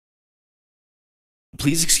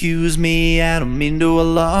Please excuse me, I don't mean to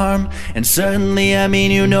alarm. And certainly I mean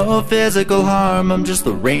you no physical harm. I'm just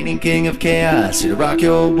the reigning king of chaos, here to rock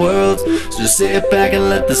your world. So just sit back and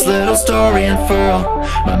let this little story unfurl.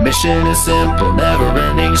 My mission is simple,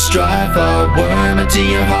 never-ending strife. I'll worm into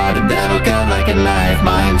your heart and that'll cut like a knife.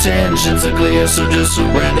 My intentions are clear, so just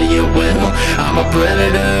surrender your will. I'm a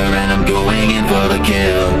predator and I'm going in for the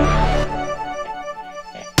kill.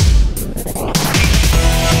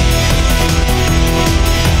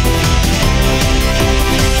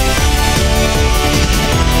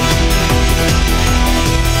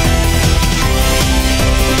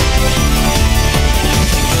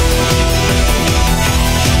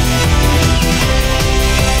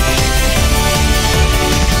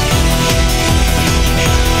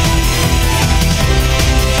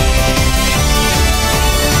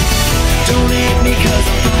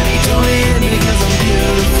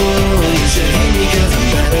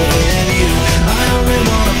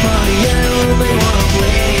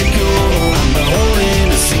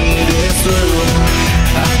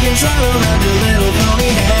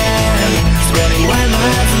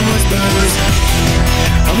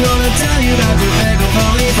 I'm gonna tell you about your big old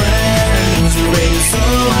phony friends who raise you so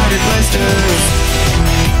hard at blisters.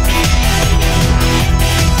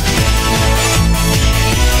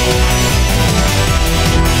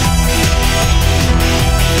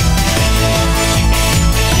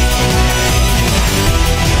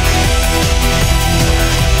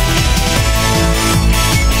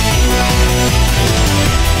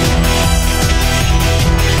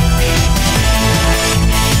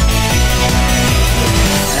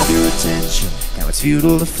 Now it's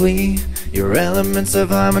futile to flee. Your elements of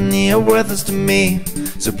harmony are worthless to me.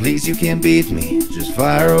 So please, you can't beat me, just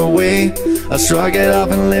fire away. I'll shrug it off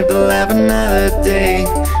and live to laugh another day.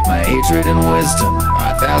 My hatred and wisdom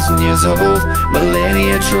are 1,000 years old,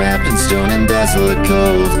 millennia trapped in stone and desolate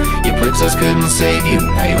cold. Your princess couldn't save you,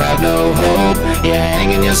 now you have no hope. You're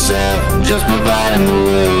hanging yourself, just providing the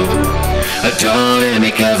rope. Don't hate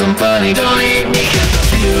me cause I'm funny, don't hate me cause I'm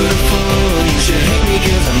beautiful. You should hate me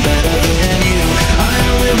cause I'm better than you. I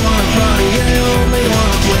only wanna party, I only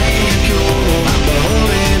wanna play it cool. I'm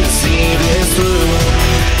beholden to see this through.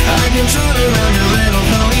 I can trot around your little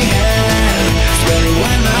pony head, spreading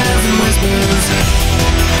white lies and whispers.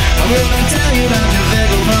 I'm gonna tell you about your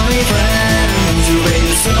fickle pony friends who raise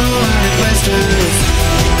you so hard at blisters.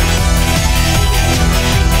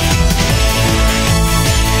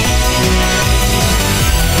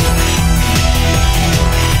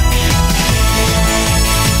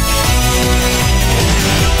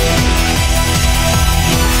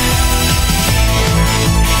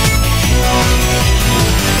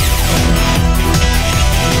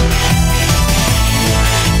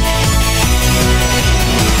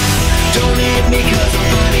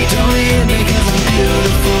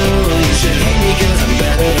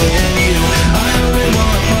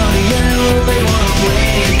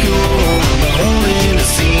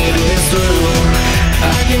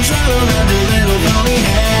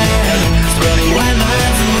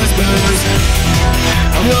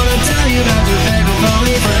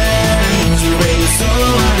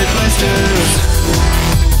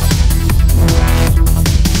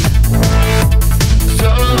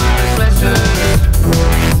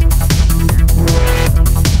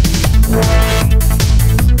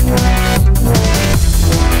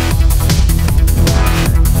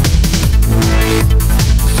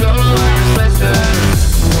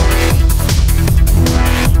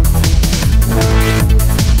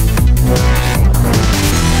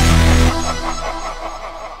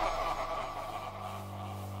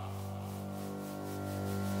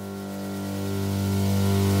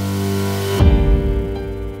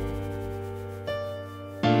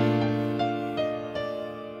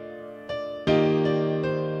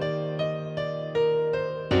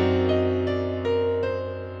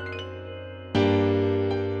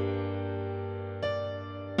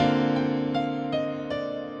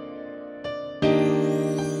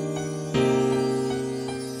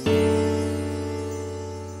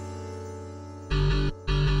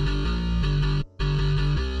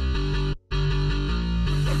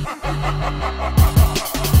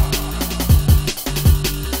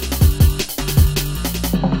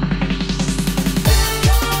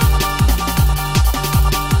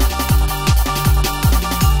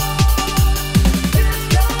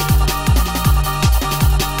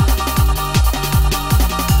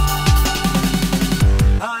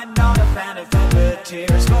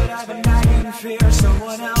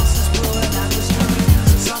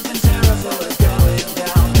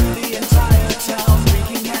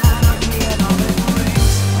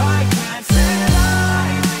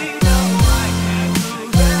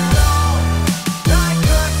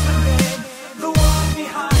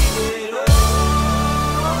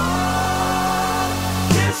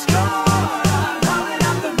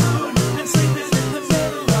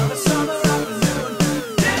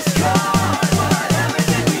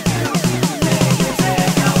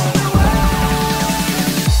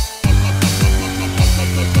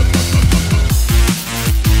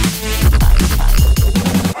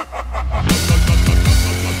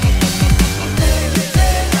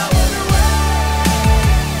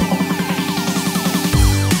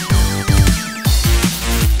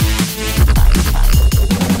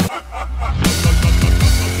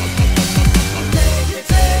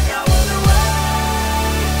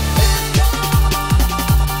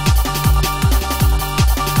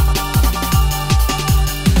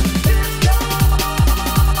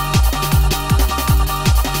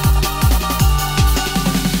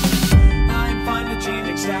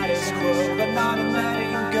 status quo, but not in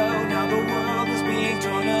letting go. Now the world is being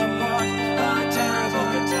torn apart. A terrible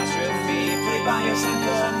catastrophe, played by a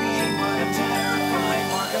symphony. What a terrifying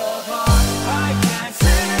work of art. I can't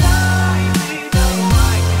sit idly, no,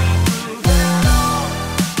 I can't move at all.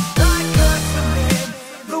 I could submit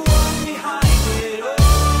the one behind it all.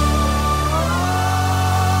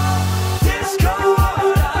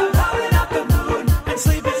 Discord, I'm howling at the moon and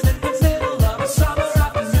sleeping in the middle of a summer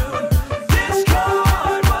afternoon.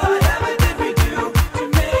 Discord, whatever did we do to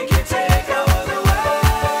make you take our away?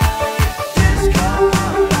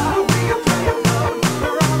 Discord, are we a player mode?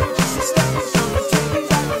 Or are we just a stepping stone to taking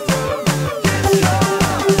back the throne?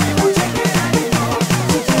 Discord, we won't take it anymore,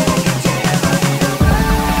 so take it to your right away.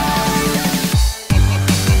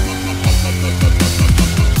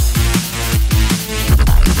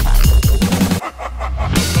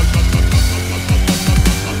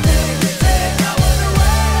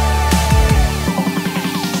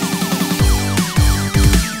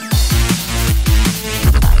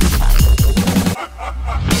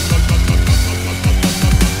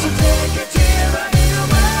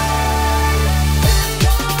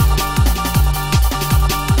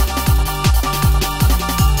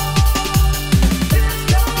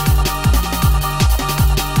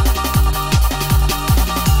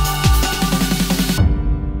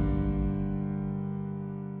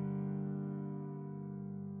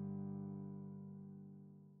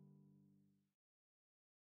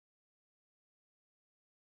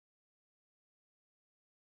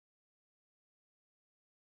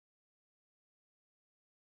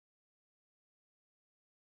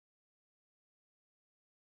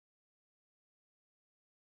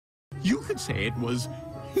 You could say it was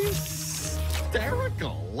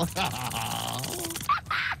hysterical.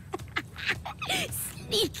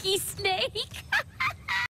 Sneaky snake.